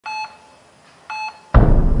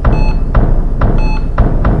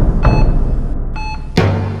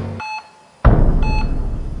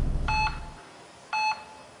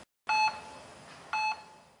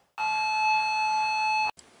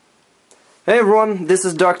Hey everyone, this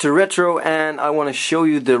is Dr. Retro and I want to show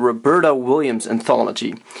you the Roberta Williams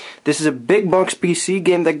Anthology. This is a big box PC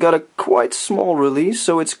game that got a quite small release,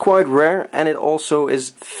 so it's quite rare, and it also is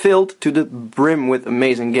filled to the brim with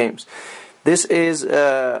amazing games. This is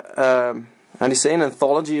an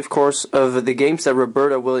anthology, of course, of the games that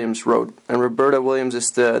Roberta Williams wrote. And Roberta Williams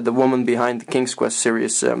is the woman behind the King's Quest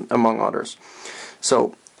series, among others.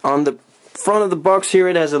 So, on the front of the box here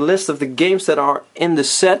it has a list of the games that are in the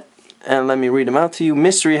set. And let me read them out to you.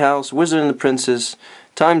 Mystery House, Wizard and the Princess,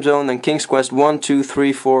 Time Zone, and King's Quest 1, 2,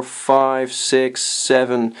 3, 4, 5, 6,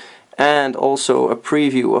 7, and also a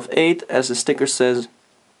preview of 8, as the sticker says.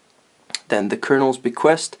 Then The Colonel's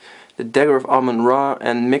Bequest, The Dagger of Amun-Ra,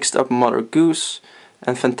 and Mixed Up Mother Goose,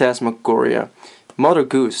 and Phantasmagoria. Mother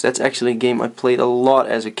Goose, that's actually a game I played a lot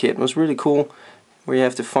as a kid. It was really cool, where you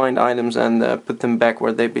have to find items and put them back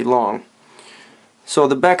where they belong. So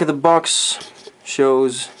the back of the box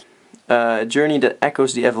shows a journey that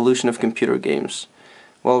echoes the evolution of computer games.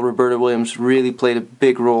 Well, Roberta Williams really played a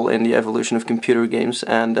big role in the evolution of computer games,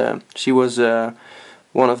 and she was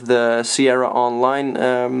one of the Sierra Online,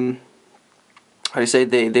 how do you say,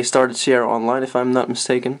 they started Sierra Online if I'm not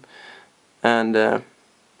mistaken. And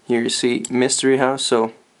here you see Mystery House,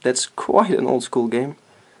 so that's quite an old school game.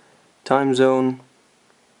 Time Zone,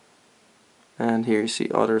 and here you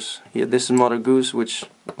see others. Yeah, this is Mother Goose, which,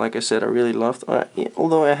 like I said, I really loved.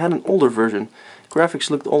 Although I had an older version.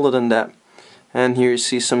 Graphics looked older than that. And here you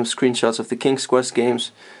see some screenshots of the King's Quest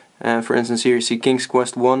games. And for instance, here you see King's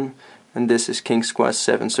Quest 1, and this is King's Quest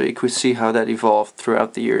 7. So you could see how that evolved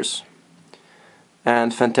throughout the years.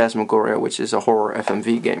 And Phantasmagoria, which is a horror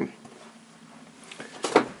FMV game.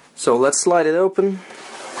 So let's slide it open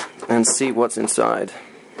and see what's inside.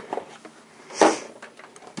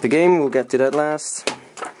 The game, we'll get to that last,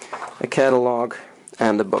 a catalog,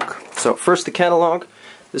 and a book. So first the catalog.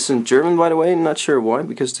 This is in German, by the way, not sure why,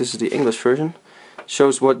 because this is the English version.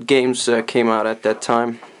 Shows what games came out at that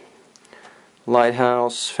time.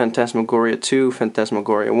 Lighthouse, Phantasmagoria 2,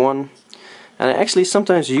 Phantasmagoria 1. And I actually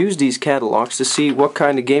sometimes use these catalogs to see what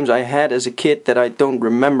kind of games I had as a kid that I don't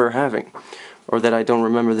remember having, or that I don't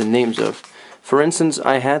remember the names of. For instance,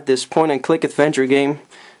 I had this point-and-click adventure game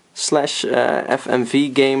 / FMV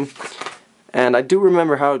game, and I do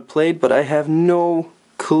remember how it played, but I have no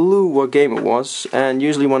clue what game it was. And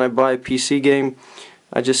usually when I buy a PC game,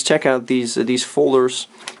 I just check out these folders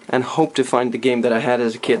and hope to find the game that I had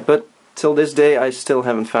as a kid, but till this day I still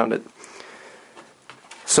haven't found it.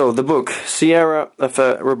 So the book, Sierra of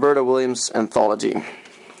Roberta Williams Anthology.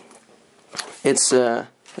 It's an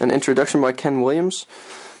introduction by Ken Williams,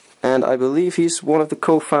 and I believe he's one of the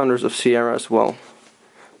co-founders of Sierra as well.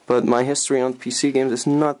 But my history on PC games is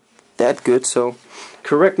not that good, so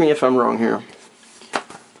correct me if I'm wrong here.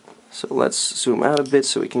 So let's zoom out a bit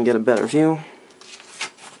so we can get a better view.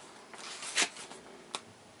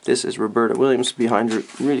 This is Roberta Williams behind her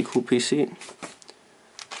really cool PC.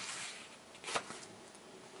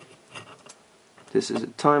 This is a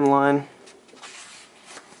timeline.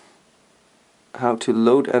 How to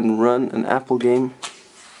load and run an Apple game.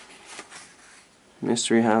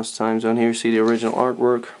 Mystery House, Time Zone. Here you see the original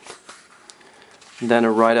artwork. Then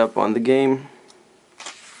a write-up on the game.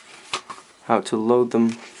 How to load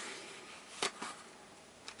them.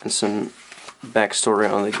 And some backstory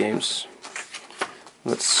on the games.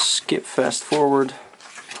 Let's skip fast forward.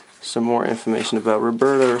 Some more information about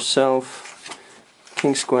Roberta herself.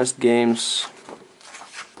 King's Quest games.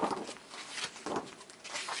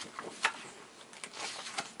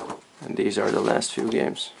 And these are the last few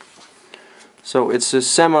games. So it's a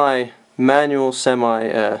semi-manual,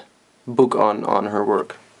 book on her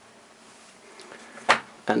work.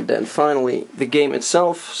 And then finally, the game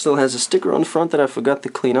itself still has a sticker on the front that I forgot to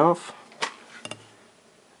clean off.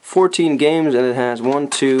 14 games, and it has 1,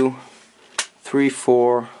 2, 3,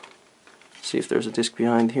 4. See if there's a disc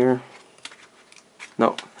behind here.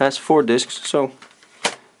 No, it has 4 discs, so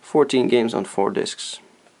 14 games on 4 discs.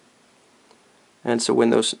 And it's a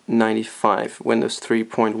Windows 95, Windows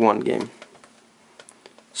 3.1 game.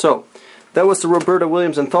 So, that was the Roberta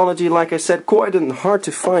Williams Anthology. Like I said, quite a hard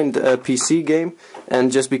to find PC game, and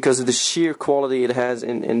just because of the sheer quality it has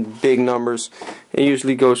in big numbers, it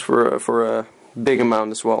usually goes for a big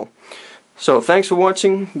amount as well. So, thanks for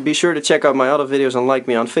watching. Be sure to check out my other videos and like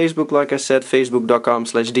me on Facebook, like I said,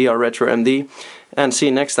 facebook.com/drretromd, and see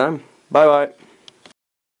you next time. Bye bye.